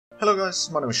Hello guys,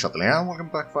 my name is Zhatelier and welcome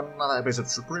back for another episode of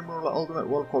Supreme Ruler Ultimate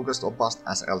World Conquest or Bust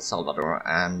as El Salvador,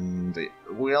 and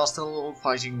we are still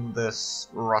fighting the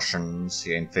Russians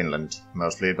here in Finland,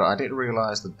 mostly, but I did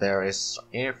realize that there is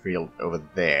airfield over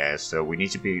there, so we need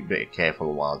to be a bit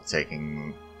careful while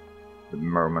taking the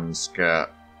Murmansk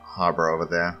harbor over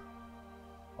there.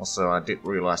 Also, I did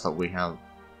realize that we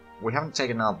haven't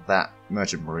taken out that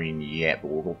merchant marine yet,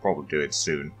 but we'll probably do it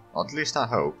soon, or at least I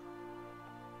hope.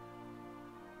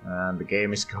 And the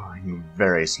game is going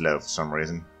very slow for some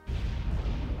reason.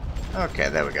 Okay,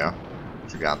 there we go.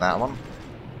 We got that one.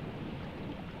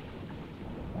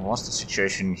 What's the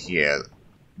situation here?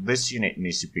 This unit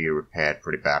needs to be repaired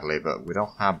pretty badly, but we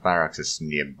don't have barracks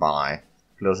nearby.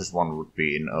 Closest one would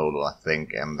be in Oulu, I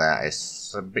think, and that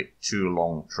is a bit too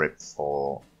long trip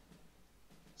for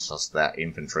just that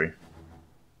infantry.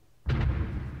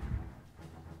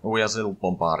 We are still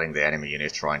bombarding the enemy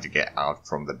units trying to get out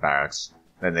from the barracks.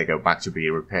 Then they go back to be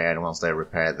repaired, and once they're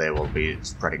repaired they will be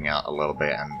spreading out a little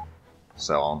bit and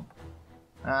so on.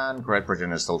 And Great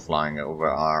Britain is still flying over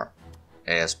our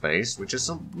airspace, which is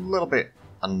a little bit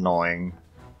annoying.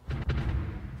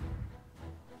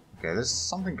 Okay, there's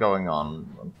something going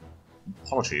on.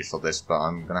 Apologies for this, but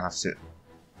I'm gonna have to...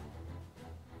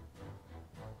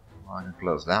 I can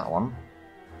close that one.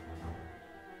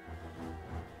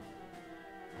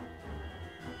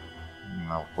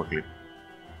 I'll quickly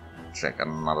check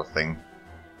another thing.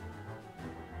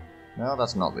 No,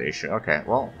 that's not the issue. Okay,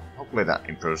 well, hopefully that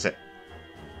improves it.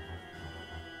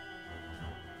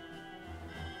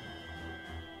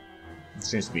 It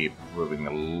seems to be improving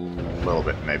a little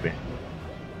bit, maybe.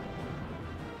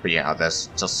 But yeah, there's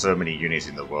just so many units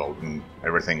in the world, and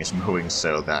everything is moving,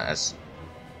 so that is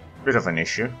a bit of an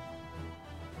issue.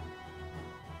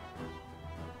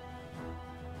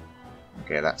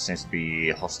 Okay, that seems to be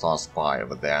a hostile spy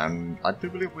over there, and I do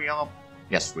believe we are...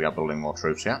 Yes, we are building more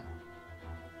troops here.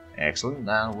 Excellent,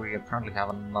 and we apparently have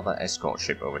another escort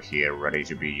ship over here ready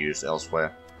to be used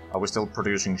elsewhere. Are we still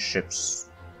producing ships?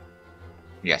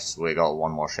 Yes, we got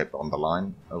one more ship on the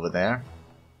line over there.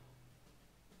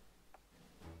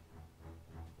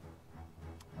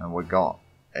 And we got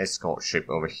escort ship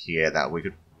over here that we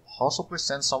could possibly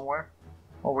send somewhere.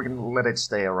 Or we can let it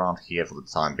stay around here for the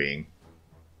time being.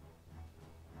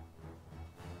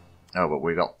 Oh, but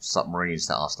we got submarines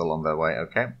that are still on their way.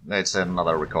 Okay, it's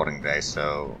another recording day,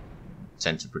 so I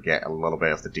tend to forget a little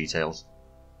bit of the details.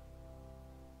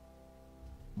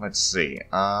 Let's see.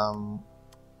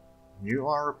 You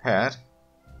are repaired.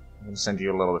 I'm going to send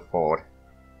you a little bit forward.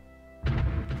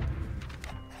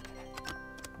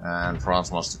 And France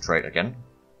wants to trade again.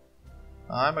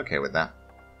 I'm okay with that.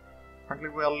 Apparently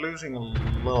we are losing a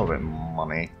little bit of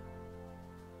money.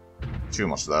 Too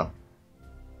much though.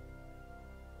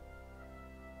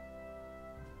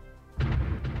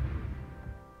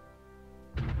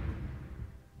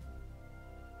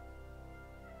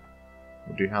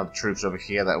 We do have troops over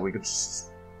here that we could...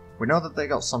 We know that they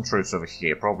got some troops over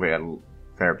here, probably a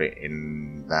fair bit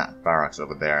in that barracks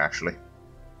over there, actually.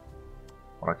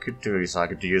 What I could do is I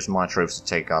could use my troops to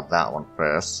take out that one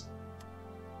first.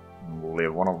 And we'll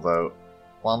leave one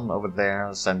over there,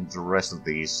 send the rest of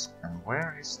these. And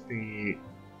where is the...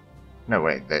 No,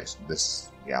 wait, there's this...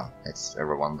 Yeah, it's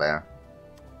everyone there.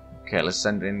 Okay, let's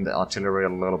send in the artillery a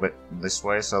little bit this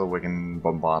way so that we can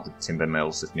bombard the timber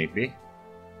mills if need be.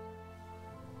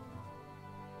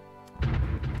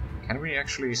 Can we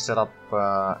actually set up...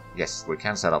 yes, we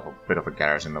can set up a bit of a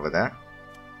garrison over there.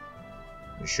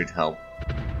 It should help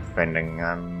defending,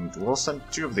 and we'll send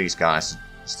two of these guys to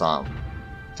start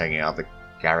taking out the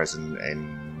garrison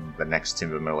in the next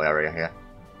timber mill area here.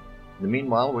 In the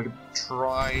meanwhile, we could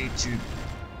try to...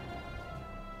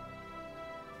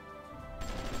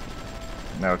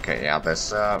 Okay, yeah,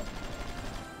 there's...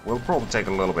 We'll probably take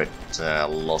a little bit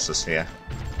losses here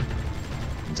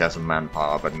in terms of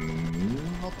manpower, but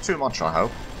not too much, I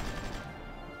hope.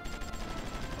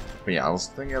 But yeah, I was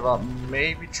thinking about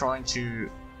maybe trying to...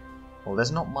 Well,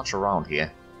 there's not much around here.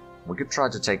 We could try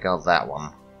to take out that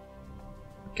one.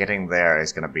 Getting there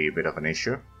is going to be a bit of an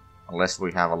issue. Unless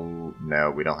we have a...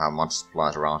 No, we don't have much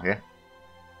supplies around here.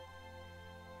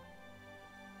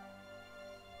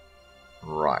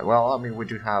 Right, well, I mean, we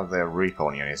do have the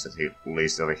recon units at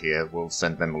least over here. We'll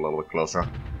send them a little bit closer.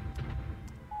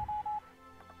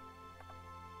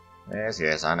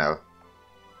 Yes, I know.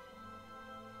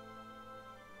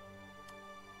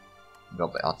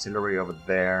 Got the artillery over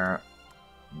there.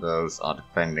 Those are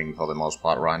defending for the most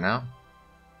part right now.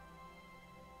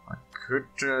 I could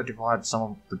divide some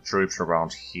of the troops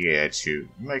around here to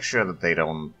make sure that they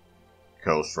don't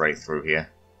go straight through here.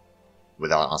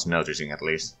 Without us noticing, at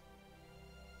least.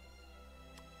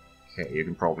 Okay, you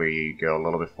can probably go a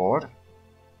little bit forward.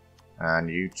 And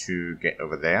you two get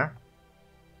over there.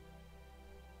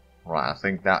 Right, I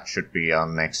think that should be our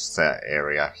next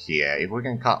area here. If we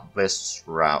can cut this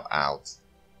route out,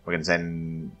 we can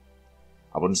then,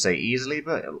 I wouldn't say easily,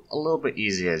 but a little bit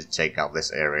easier to take out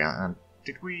this area. And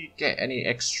did we get any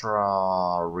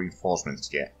extra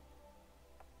reinforcements yet?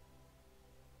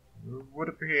 Would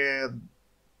appear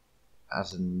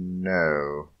as a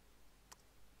no.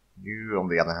 You, on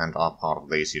the other hand, are part of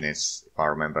these units, if I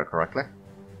remember correctly.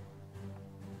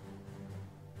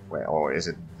 Wait, or is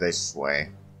it this way?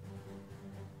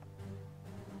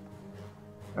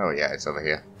 Oh yeah, it's over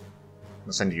here.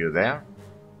 I'll send you there.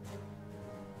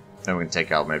 Then we can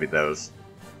take out maybe those.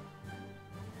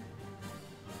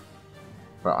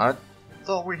 But I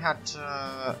thought we had...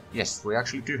 yes, we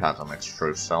actually do have some extra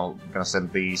troops, so I'm gonna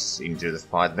send these into the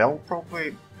fight. They'll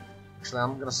probably... Actually,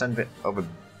 I'm gonna send it over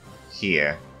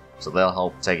here. So they'll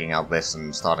help taking out this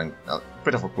and starting a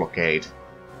bit of a blockade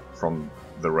from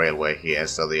the railway here,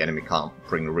 so the enemy can't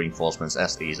bring reinforcements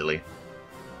as easily.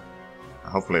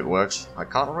 Hopefully it works. I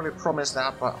can't really promise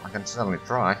that, but I can certainly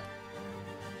try.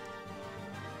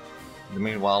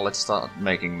 Meanwhile, let's start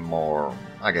making more,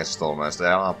 I guess, Stormers. They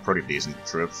are pretty decent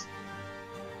troops.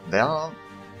 They are...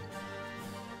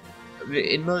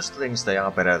 In most things, they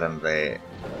are better than the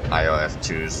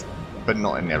IOF-2s, but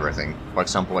not in everything. For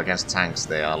example, against tanks,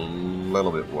 they are a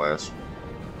little bit worse.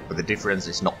 But the difference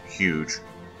is not huge.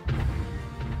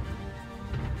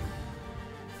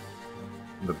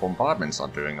 The bombardments are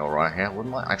doing alright here. We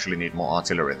might actually need more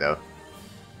artillery though,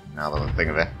 now that I think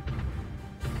of it.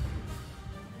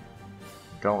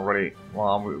 Don't really...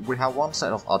 Well, we have one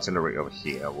set of artillery over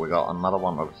here, we got another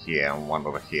one over here and one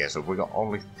over here, so we got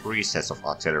only 3 sets of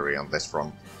artillery on this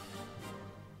front.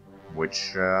 Which,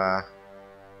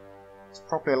 is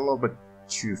probably a little bit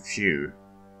too few.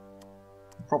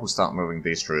 I'll probably start moving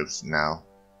these troops now.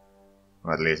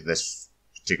 Or at least this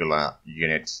particular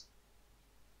unit.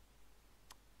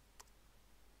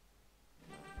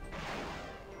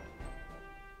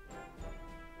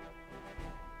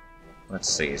 Let's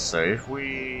see, so if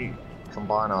we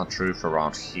combine our troops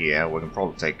around here, we can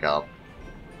probably take out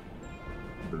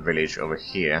the village over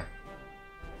here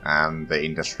and the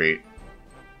industry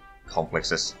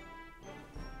complexes.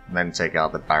 And then take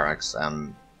out the barracks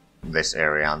and this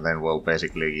area, and then we'll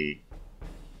basically...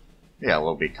 Yeah,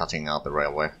 we'll be cutting out the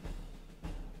railway.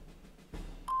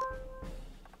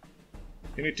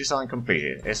 Unit design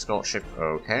completed. Escort ship,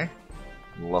 okay.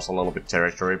 Lost a little bit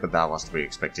territory, but that was to be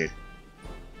expected.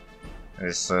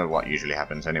 It's what usually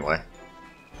happens anyway.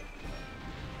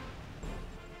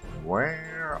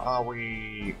 Where are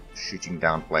we shooting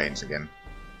down planes again?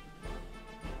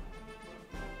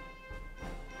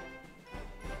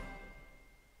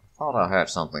 I thought I heard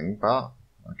something, but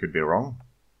I could be wrong.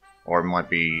 Or it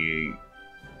might be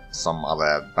some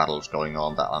other battles going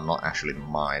on that are not actually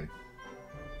mine.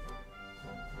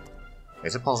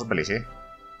 It's a possibility.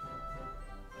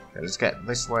 Okay, let's get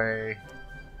this way.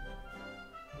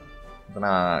 I'm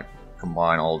gonna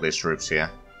combine all these troops here.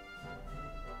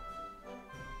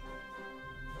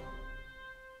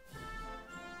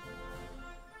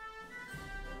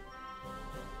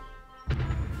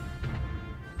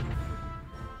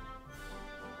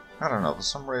 I don't know, for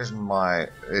some reason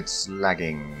it's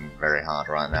lagging very hard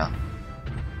right now.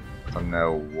 I don't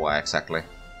know why exactly.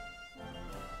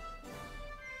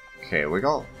 Okay, we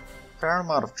got fair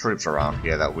amount of troops around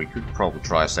here that we could probably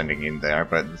try sending in there,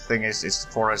 but the thing is, it's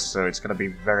forest, so it's gonna be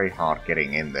very hard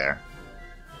getting in there.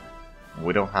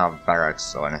 We don't have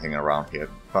barracks or anything around here,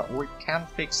 but we can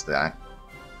fix that.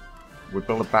 We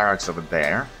build a barracks over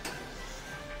there.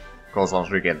 Of course,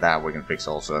 once we get that, we can fix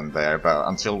also in there, but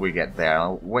until we get there,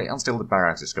 I'll wait until the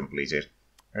barracks is completed.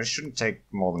 It shouldn't take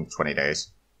more than 20 days.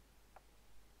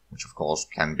 Which, of course,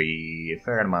 can be a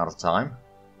fair amount of time.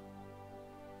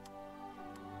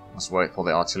 Let's wait for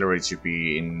the artillery to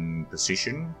be in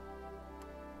position.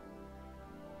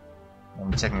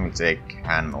 And technically they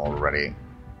can already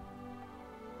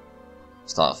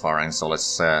start firing, so let's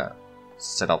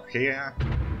set up here,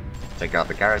 take out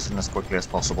the garrison as quickly as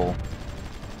possible.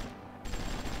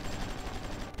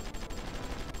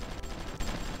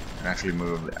 And actually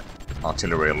move the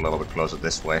artillery a little bit closer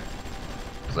this way,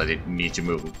 so they need to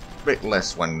move a bit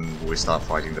less when we start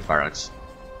fighting the barracks.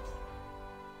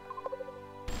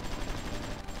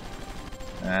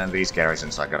 And these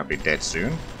garrisons are gonna be dead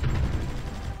soon.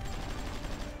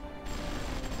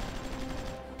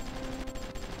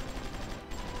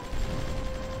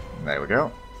 There we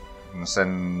go. I'm gonna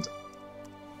send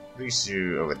these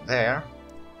two over there,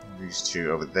 these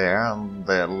two over there, and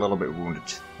they're a little bit wounded.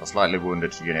 A slightly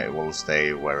wounded unit will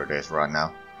stay where it is right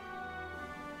now.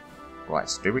 Right,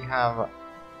 so do we have...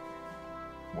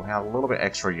 We have a little bit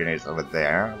extra units over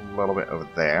there, a little bit over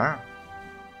there.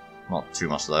 Not too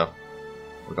much though.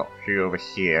 We got a few over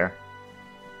here.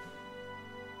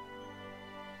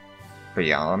 But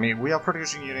yeah, I mean, we are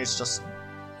producing units, just...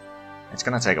 It's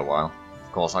gonna take a while.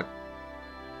 Of course,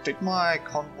 did my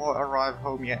convoy arrive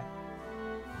home yet?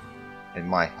 It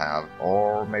might have,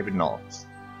 or maybe not.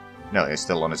 No, it's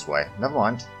still on its way. Never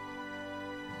mind.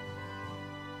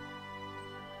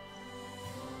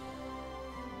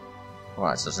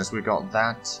 Right, so since we got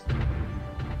that...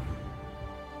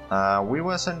 we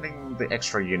were sending the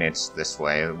extra units this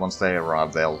way. Once they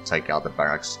arrive, they'll take out the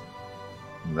barracks.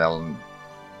 They'll...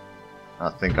 I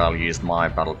think I'll use my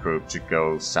battle group to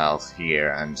go south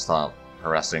here and start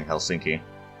harassing Helsinki.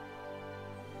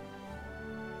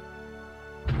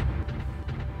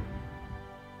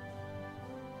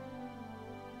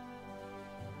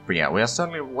 But yeah, we are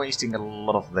certainly wasting a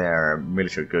lot of their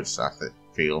military goods, I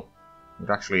feel. We'd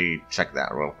actually check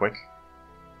that real quick.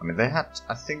 I mean, they had,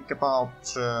 I think, about,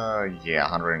 yeah,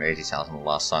 180,000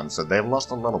 last time, so they've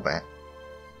lost a little bit.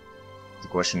 The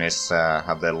question is,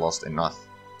 have they lost enough?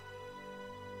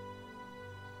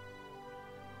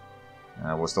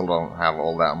 We still don't have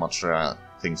all that much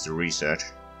things to research,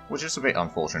 which is a bit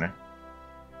unfortunate.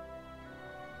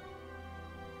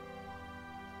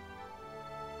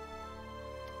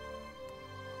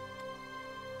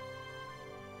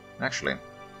 Actually,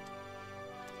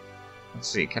 let's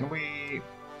see, can we...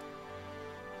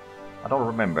 I don't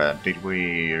remember, did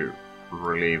we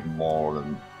relieve more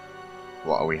than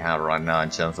what we have right now in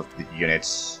terms of the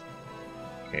units?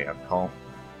 Okay, I can't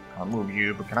move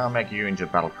you, but can I make you into a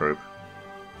battle group?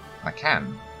 I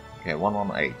can. Okay,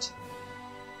 118.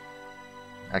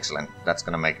 Excellent, that's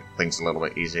gonna make things a little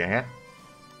bit easier here.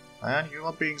 And you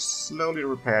are being slowly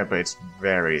repaired, but it's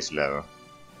very slow.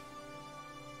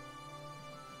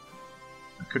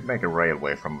 I could make a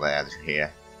railway from there to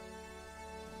here.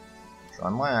 So I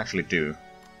might actually do.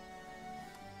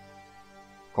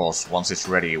 Of course, once it's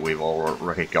ready, we've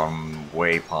already gone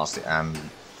way past it, and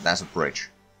that's a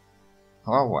bridge.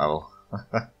 Oh well.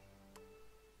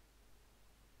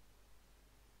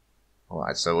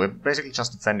 Alright, so we're basically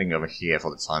just defending over here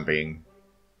for the time being.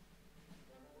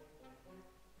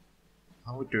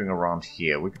 How are we doing around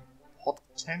here? We could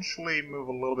potentially move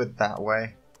a little bit that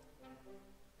way.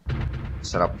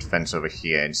 Set up a defense over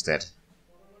here instead.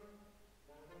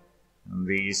 And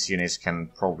these units can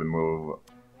probably move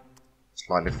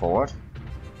slightly forward.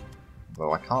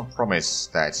 Though I can't promise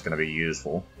that it's going to be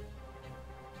useful.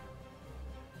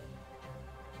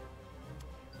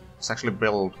 Let's actually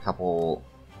build a couple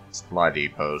supply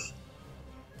depots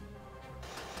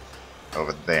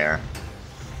over there.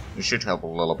 It should help a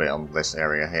little bit on this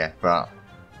area here, but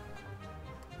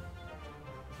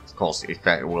of course the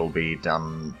effect will be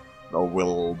done, or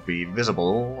will be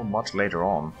visible much later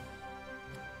on.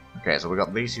 Okay, so we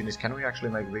got these units. Can we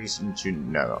actually make these into...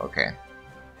 No, okay.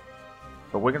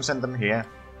 But we can send them here.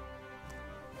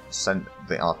 Send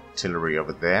the artillery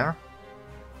over there.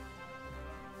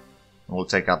 And we'll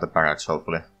take out the barracks,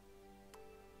 hopefully.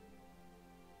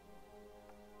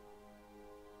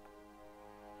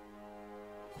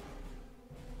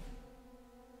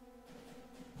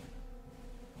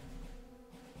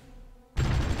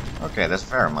 Okay, there's a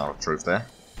fair amount of troops there.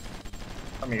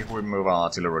 I mean, if we move our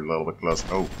artillery a little bit closer...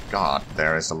 Oh god,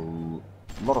 there is a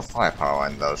lot of firepower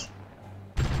in those.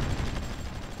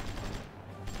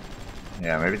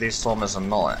 Yeah, maybe these sawmills are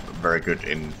not very good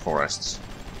in forests.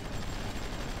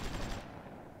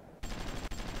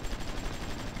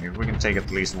 If we can take at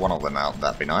least one of them out,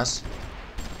 that'd be nice.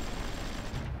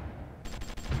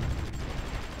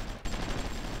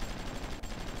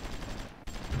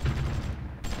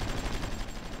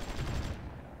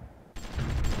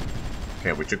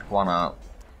 Okay, we took one out.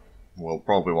 We'll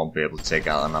probably won't be able to take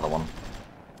out another one.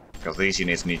 Because these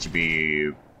units need to be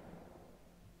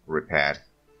repaired.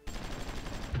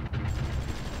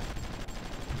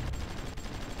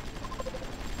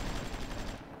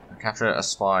 Capture a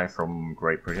spy from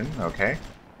Great Britain, okay.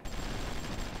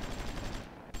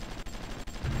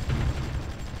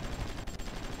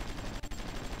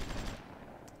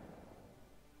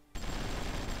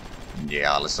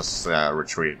 Yeah, let's just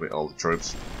retreat with all the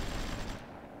troops.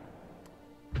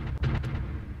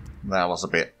 That was a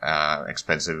bit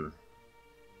expensive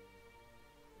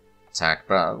attack,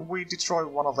 but we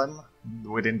destroyed one of them.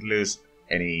 We didn't lose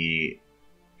any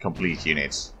complete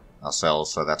units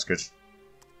ourselves, so that's good.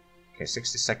 Okay,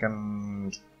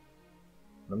 62nd.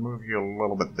 Let me move you a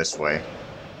little bit this way.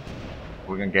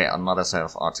 We can get another set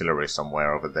of artillery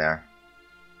somewhere over there.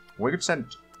 We could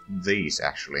send these,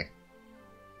 actually,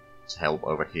 to help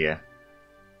over here.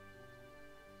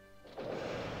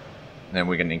 Then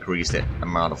we can increase the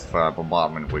amount of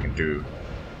bombardment we can do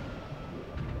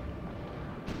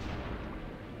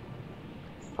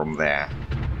from there,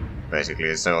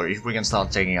 basically. So if we can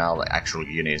start taking out the actual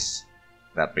units,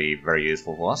 that'd be very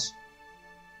useful for us.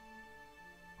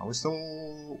 Are we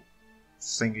still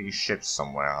sinking ships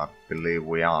somewhere? I believe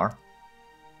we are.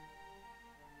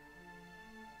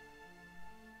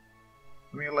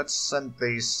 I mean, let's send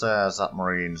these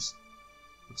submarines,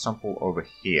 for example, over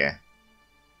here.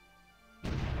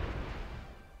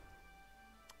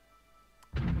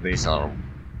 These are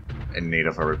in need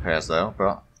of a repairs though,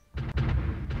 but...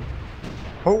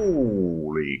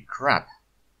 Holy crap!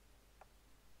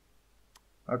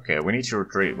 Okay, we need to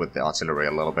retreat with the artillery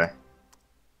a little bit.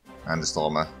 And the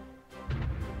stormer.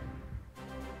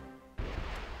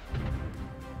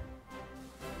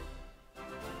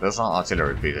 Those are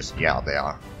artillery pieces. Yeah, they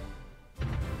are.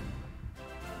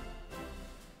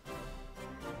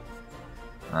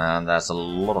 And that's a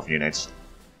lot of units.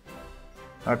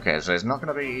 Okay, so it's not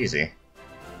gonna be easy.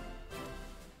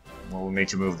 We'll need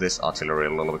to move this artillery a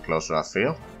little bit closer, I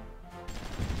feel.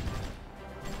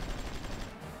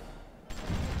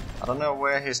 I don't know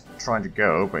where he's trying to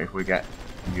go, but if we get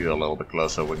you a little bit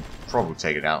closer, we can probably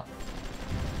take it out.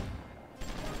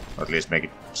 Or at least make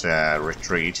it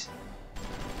retreat.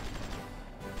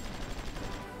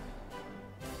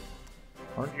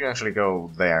 Why don't you actually go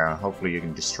there, and hopefully you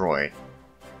can destroy it.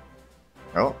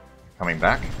 Oh, coming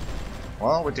back.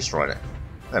 Well, we destroyed it.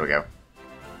 There we go.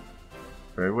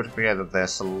 So it would appear that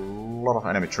there's a lot of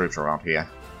enemy troops around here.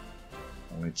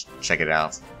 We'll need to check it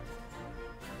out.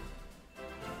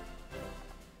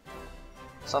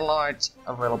 Satellite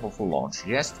available for launch.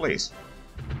 Yes, please.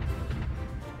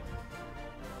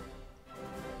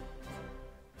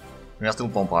 We are still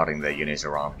bombarding the units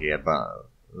around here, but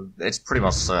it's pretty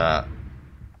much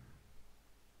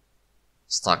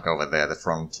stuck over there, the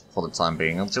front, for the time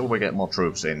being, until we get more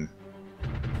troops in.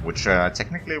 Which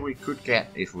technically we could get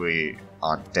if we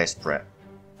are desperate.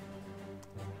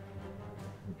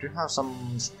 We do have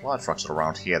some supply trucks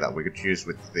around here that we could use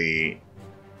with the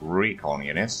recon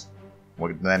units. We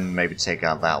could then maybe take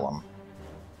out that one.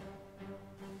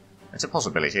 It's a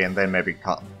possibility, and then maybe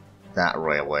cut that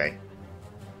railway.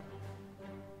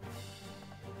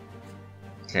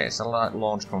 Okay, satellite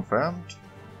launch confirmed.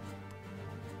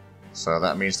 So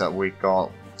that means that we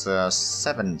got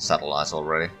 7 satellites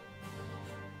already.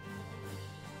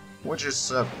 Which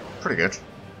is pretty good.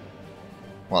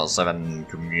 Well, 7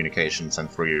 communications and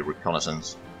 3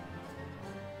 reconnaissance.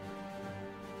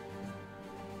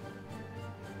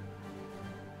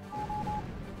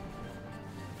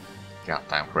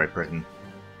 Goddamn Great Britain.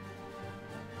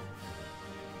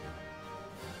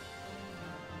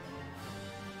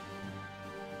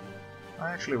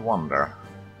 I actually wonder.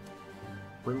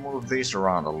 If we move these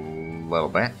around a little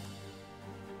bit,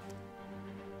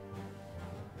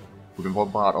 we can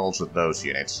bombard also those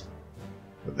units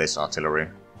with this artillery.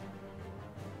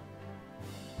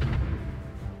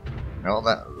 Well,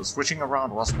 that switching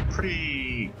around was a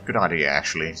pretty good idea,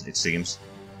 actually, it seems.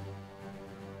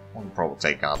 We'll probably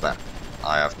take out that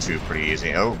IF-2 pretty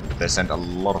easy. Oh, they sent a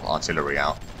lot of artillery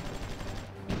out.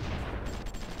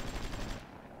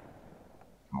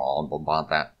 Come on, bombard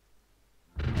that.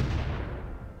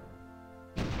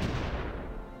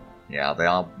 Yeah, they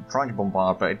are trying to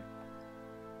bombard, but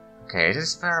okay, it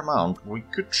is a fair amount. We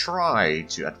could try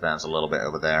to advance a little bit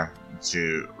over there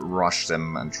to rush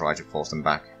them and try to force them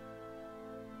back.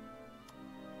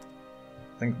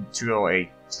 I think the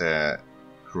 208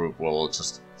 group will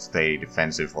just stay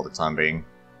defensive for the time being.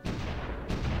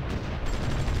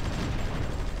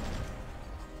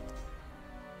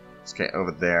 Let's get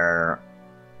over there.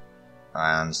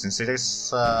 And since it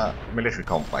is a military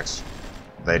complex,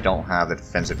 they don't have the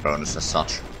defensive bonus as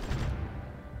such.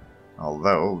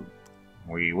 Although,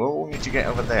 we will need to get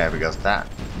over there because that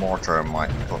mortar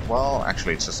might... Well,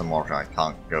 actually it's just a mortar I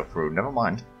can't go through, never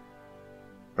mind.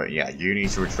 But yeah, you need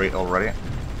to retreat already.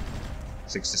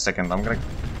 60 seconds, I'm gonna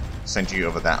send you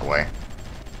over that way.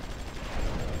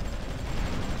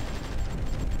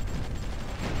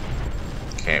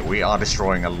 Okay, we are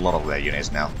destroying a lot of their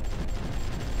units now.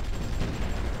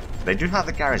 They do have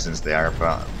the garrisons there,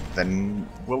 but then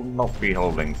will not be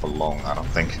holding for long, I don't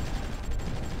think.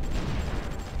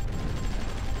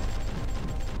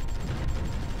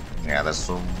 Yeah, there's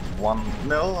one...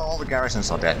 No, all the garrisons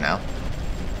are dead now.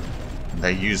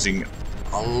 They're using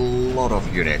a lot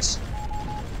of units.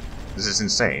 This is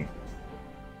insane.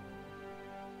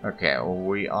 Okay, well,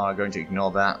 we are going to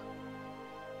ignore that.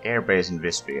 Airbase in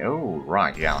Visby. Oh,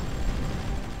 right, yeah.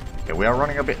 Okay, we are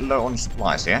running a bit low on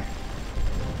supplies here.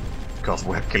 Because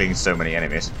we're killing so many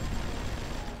enemies.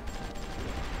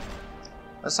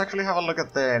 Let's actually have a look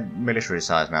at the military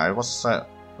size now. It was...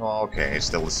 well, okay, it's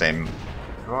still the same.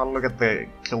 Have a look at the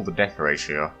kill-to-death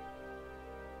ratio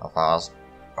of ours.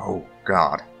 Oh,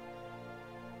 God.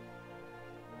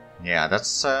 Yeah,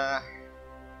 that's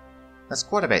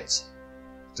quite a bit,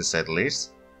 to say the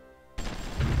least.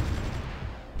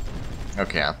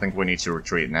 Okay, I think we need to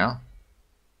retreat now.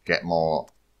 Get more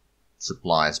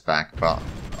supplies back, but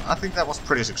I think that was a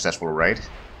pretty successful raid.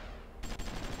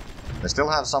 They still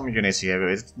have some units here, but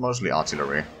it's mostly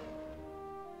artillery.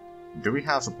 Do we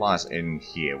have supplies in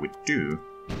here? We do.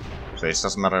 So it's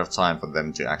just a matter of time for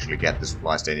them to actually get the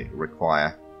supplies they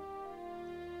require.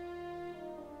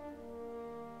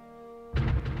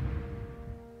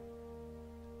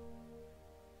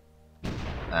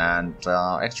 And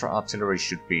extra artillery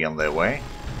should be on their way.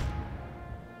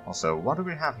 Also, what do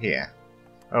we have here?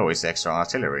 Oh, it's extra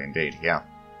artillery indeed, yeah.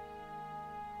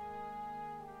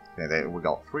 Okay, we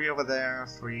got 3 over there,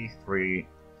 3, 3.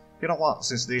 You know what,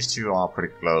 since these two are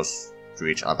pretty close to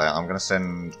each other, I'm gonna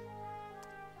send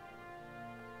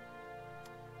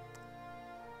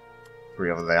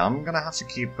 3 over there. I'm gonna have to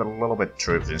keep a little bit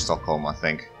troops in Stockholm, I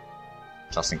think.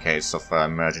 Just in case of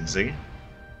emergency.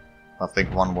 I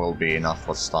think 1 will be enough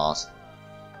for the start.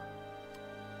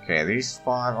 Okay, these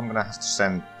 5 I'm gonna have to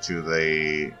send to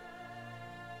the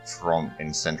front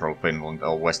in central Finland,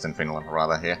 or western Finland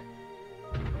rather, here.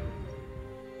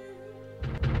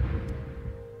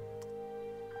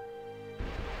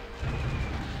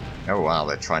 Oh wow,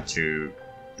 they're trying to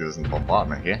do some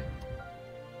bombardment here.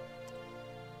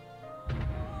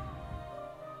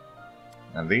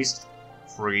 And these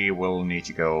 3 will need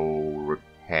to go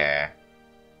repair.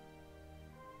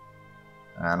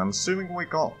 And I'm assuming we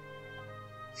got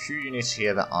a few units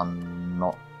here that are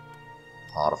not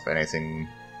part of anything.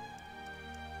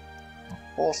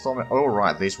 Oh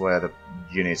right, these were the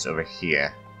units over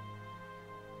here.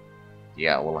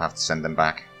 Yeah, we'll have to send them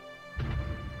back.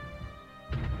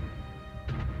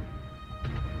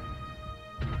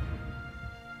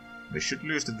 They should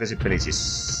lose the visibility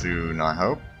soon, I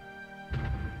hope.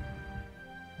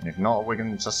 And if not, we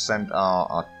can just send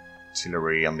our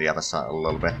artillery on the other side a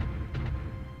little bit.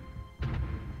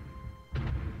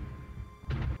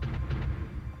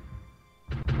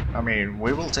 I mean,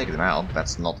 we will take them out,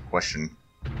 that's not the question.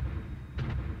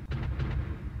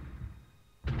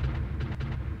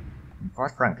 And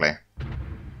quite frankly,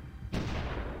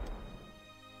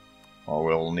 well,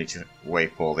 we'll need to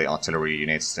wait for the artillery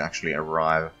units to actually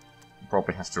arrive.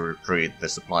 Probably have to retreat the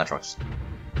supply trucks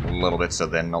a little bit so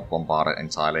they're not bombarded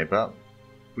entirely, but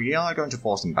we are going to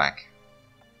force them back.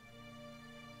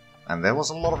 And there was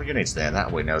a lot of units there, that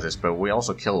we noticed, but we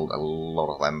also killed a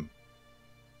lot of them.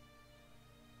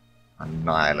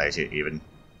 Annihilated, even.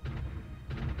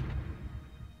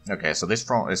 Okay, so this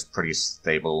front is pretty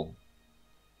stable,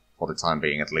 for the time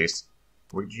being at least.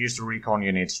 We used the recon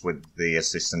units with the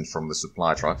assistance from the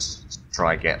supply trucks to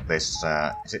try get this,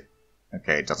 is it?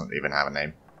 Okay, it doesn't even have a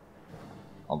name.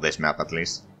 On this map, at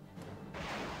least.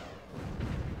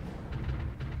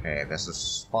 Okay, there's a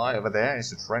spy over there.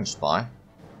 It's a French spy.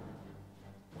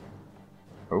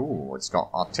 Oh, it's got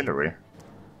artillery.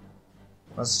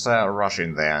 Let's rush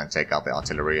in there and take out the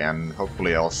artillery, and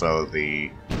hopefully also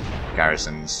the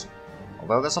garrisons.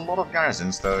 Although there's a lot of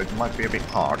garrisons, though it might be a bit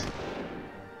hard.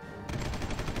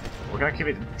 We're gonna give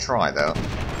it a try, though.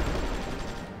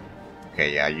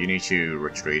 Okay, yeah, you need to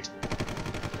retreat.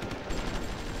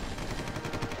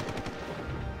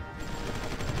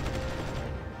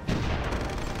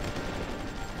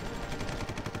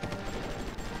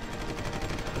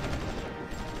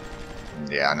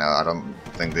 Yeah, no, I don't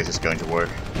think this is going to work.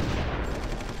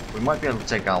 We might be able to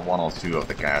take out 1 or 2 of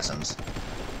the garrisons.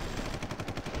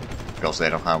 Because they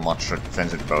don't have much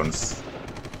defensive bonus.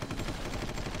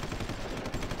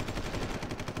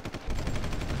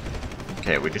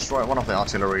 Okay, we destroyed one of the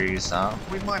artilleries.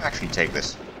 We might actually take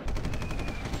this.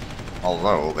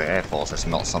 Although the air force is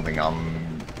not something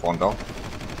I'm fond of.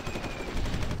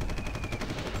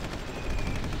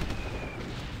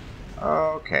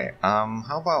 Okay,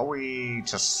 how about we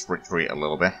just retreat a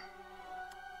little bit?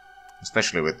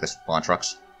 Especially with the supply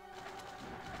trucks.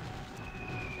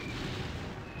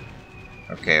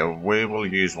 Okay, we will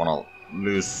use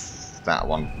lose that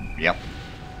one, yep.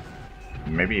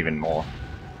 Maybe even more.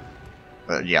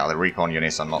 But yeah, the recon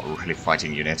units are not really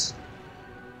fighting units.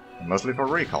 Mostly for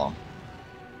recon.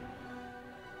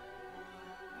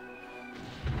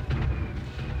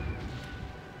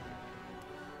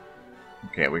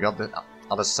 Okay, we got the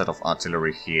other set of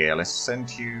artillery here. Let's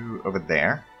send you over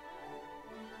there.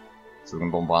 So we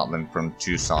can bombard them from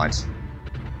 2 sides.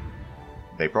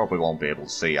 They probably won't be able to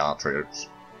see our troops.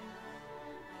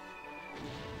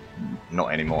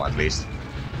 Not anymore, at least.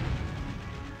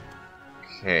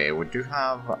 Okay, we do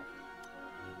have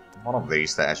one of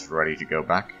these that is ready to go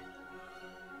back.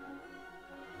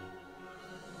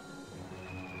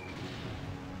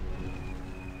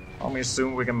 I mean,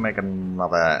 soon we can make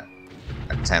another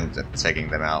attempt at taking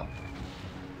them out.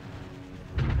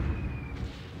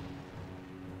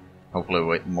 Hopefully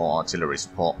with more artillery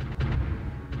support.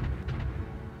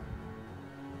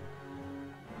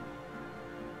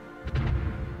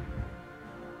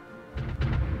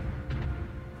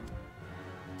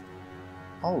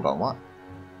 Hold on, what?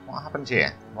 What happened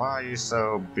here? Why are you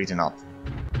so beaten up?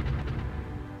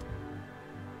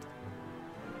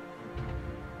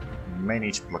 We may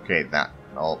need to blockade that,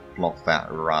 or block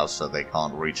that route so they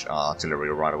can't reach our artillery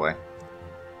right away.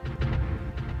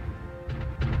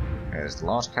 There's the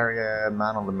large carrier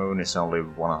man on the moon is only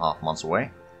 1.5 months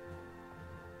away.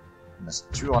 And there's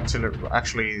 2 artillery,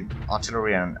 actually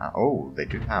artillery and, oh, they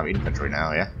do have infantry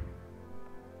now, yeah.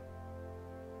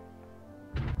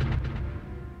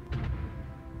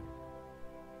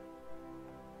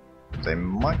 They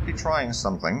might be trying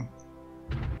something,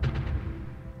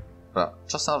 but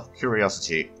just out of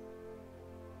curiosity,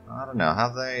 I don't know,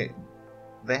 have they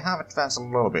have advanced a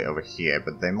little bit over here,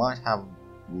 but they might have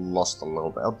lost a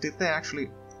little bit. Oh, did they actually?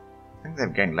 I think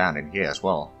they've gained land in here as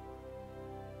well.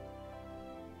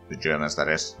 The Germans, that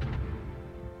is.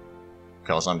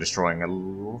 Because I'm destroying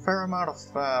a fair amount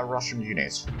of Russian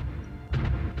units.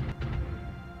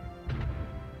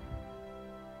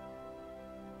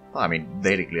 I mean,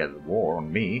 they declared war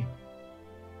on me.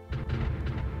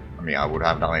 I mean, I would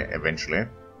have done it eventually.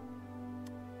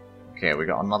 Okay, we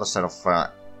got another set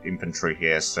of infantry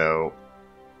here, so...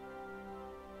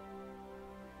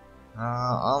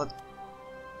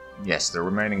 yes, the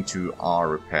remaining 2 are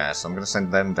repairs, so I'm gonna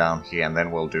send them down here, and then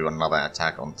we'll do another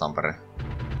attack on Tampere.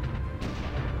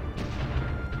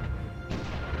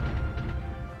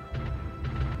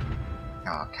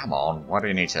 Oh, come on, why do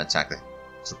you need to attack the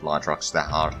supply trucks that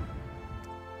hard?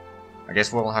 I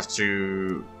guess we'll have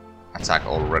to attack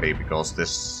already, because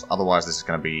this, otherwise this is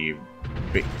gonna be a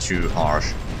bit too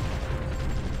harsh.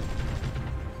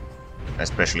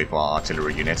 Especially for our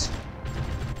artillery units.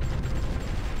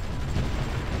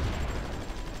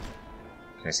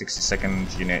 Okay,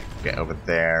 62nd unit, get over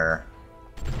there.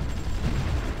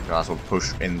 Guys will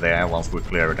push in there once we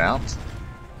clear it out.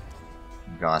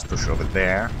 Guys push over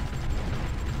there.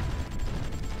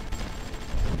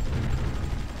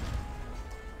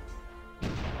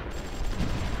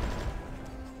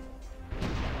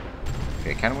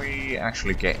 Okay, can we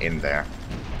actually get in there?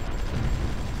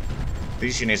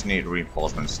 These units need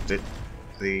reinforcements. Did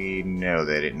they? No,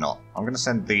 they did not. I'm gonna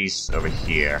send these over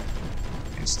here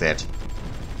instead.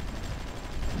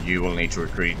 You will need to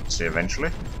retreat eventually.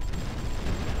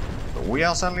 But we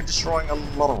are suddenly destroying a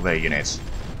lot of their units.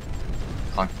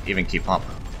 Can't even keep up.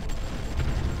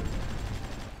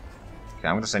 Okay,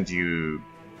 I'm gonna send you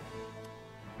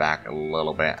back a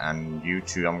little bit, and you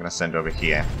 2 I'm gonna send over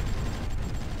here.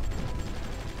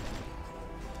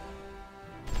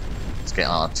 Let's get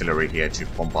our artillery here to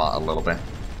bombard a little bit.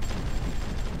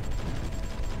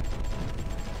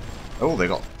 Oh, they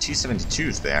got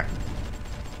T-72s there.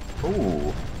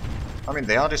 Ooh. I mean,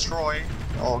 they are destroying,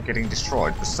 or getting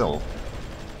destroyed, but still.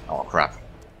 Oh, crap.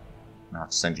 I have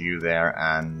to send you there,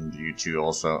 and you 2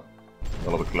 also a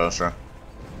little bit closer.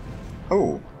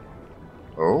 Oh.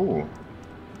 Oh.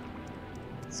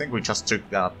 I think we just took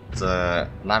that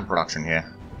land production here.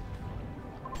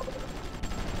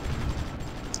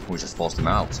 We just forced them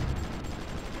out.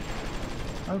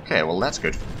 Okay, well that's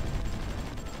good.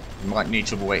 We might need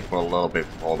to wait for a little bit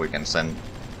before we can send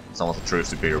some of the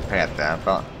troops to be repaired there,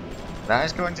 but that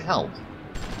is going to help.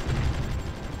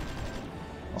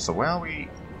 Also, where are we?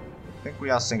 I think we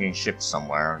are sinking ships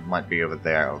somewhere. It might be over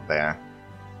there,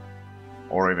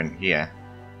 or even here.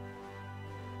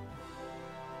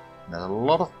 There's a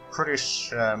lot of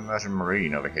British merchant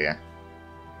marine over here,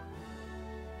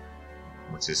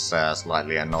 which is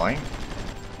slightly annoying.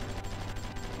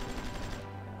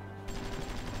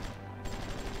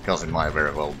 Because it might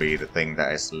very well be the thing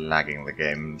that is lagging the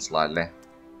game slightly.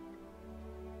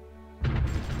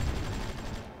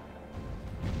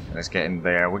 Let's get in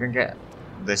there. We can get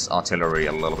this artillery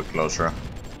a little bit closer.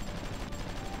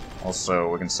 Also,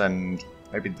 we can send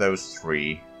maybe those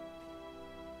 3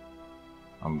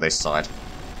 on this side.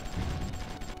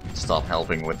 Start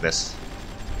helping with this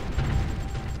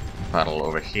battle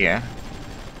over here.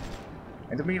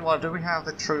 In the meanwhile, do we have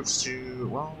the troops to...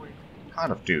 well, we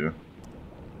kind of do.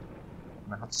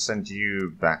 I have to send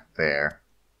you back there.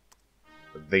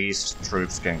 But these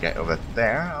troops can get over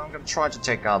there. I'm gonna try to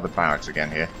take out the barracks again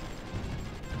here.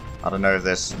 I don't know,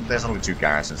 there's only 2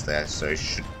 garrisons there, so it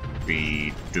should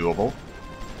be doable.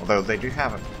 Although they do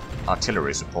have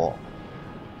artillery support.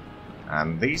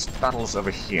 And these battles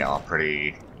over here are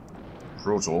pretty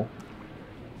brutal,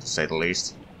 to say the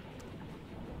least.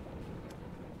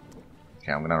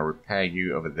 Okay, I'm gonna repair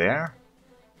you over there.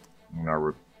 I'm gonna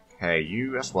repair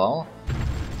you as well.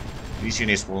 These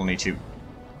units will need to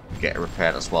get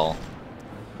repaired as well.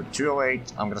 With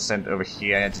 208, I'm gonna send over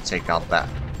here to take out that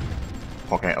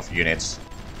pocket of units.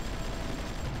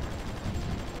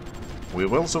 We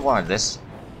will survive this.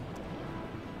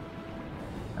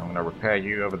 I'm gonna repair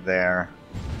you over there.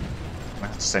 I'm gonna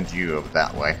have to send you over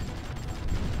that way.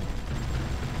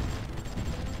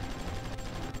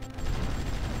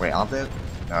 Wait, are they?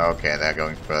 Okay, they're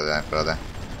going further and further.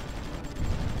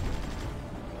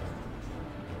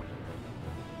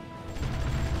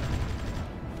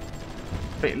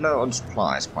 Bit low on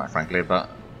supplies, quite frankly, but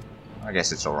I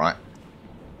guess it's alright.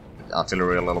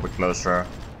 Artillery a little bit closer.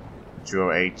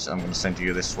 208, I'm gonna send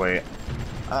you this way.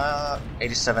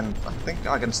 87, I think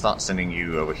I can start sending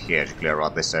you over here to clear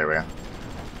out this area.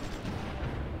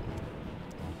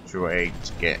 208,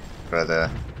 get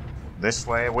further this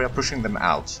way. We are pushing them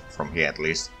out from here at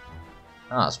least.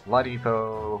 Ah, supply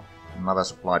depot, another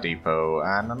supply depot,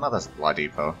 and another supply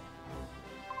depot.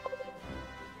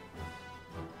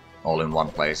 All in one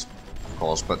place, of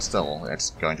course, but still, it's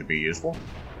going to be useful.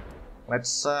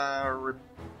 Let's,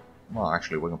 well,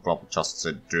 actually, we can probably just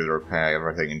do the repair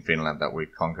everything in Finland that we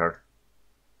conquered.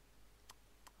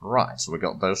 Right, so we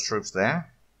got those troops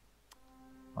there.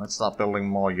 Let's start building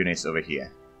more units over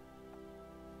here.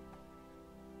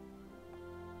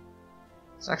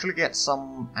 Let's actually get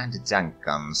some anti-tank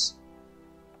guns.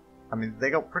 I mean, they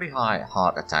got pretty high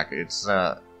heart attack. It's,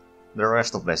 the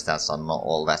rest of their stats are not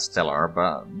all that stellar,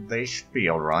 but they should be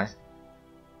alright.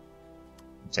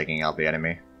 Taking out the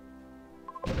enemy.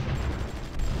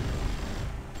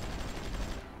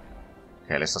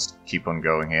 Okay, let's just keep on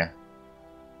going here.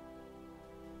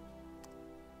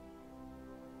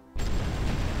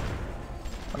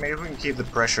 I mean, if we can keep the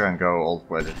pressure and go all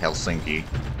the way to Helsinki,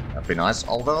 that'd be nice.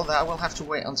 Although that will have to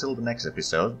wait until the next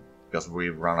episode, because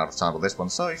we've run out of time for this one.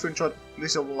 So if you enjoyed,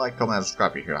 please like, comment, and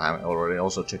subscribe if you haven't already.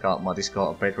 Also check out my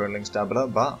Discord and Patreon links down below.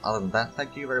 But other than that,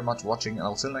 thank you very much for watching, and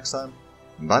I'll see you next time.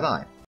 Bye bye.